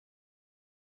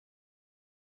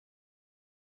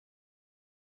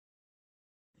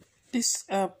This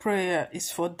prayer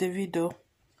is for Davido.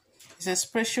 It's a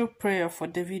special prayer for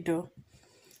Davido.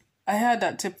 I heard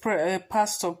that a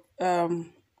pastor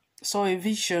saw a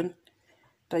vision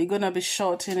that you're going to be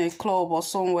shot in a club or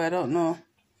somewhere, I don't know.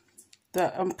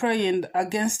 That I'm praying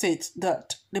against it,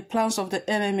 that the plans of the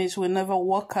enemies will never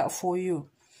work out for you.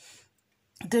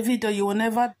 Davido, you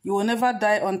will never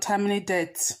die untimely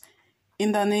death.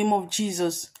 In the name of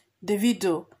Jesus.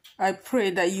 Davido, I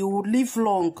pray that you will live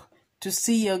long to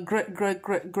see your great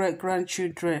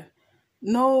grandchildren.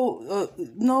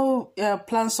 No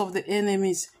plans of the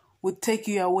enemies will take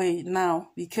you away now,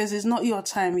 because it's not your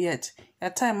time yet.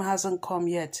 Your time hasn't come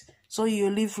yet. So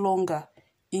you live longer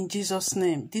in Jesus'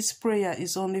 name. This prayer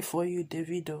is only for you,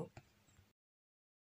 Davido.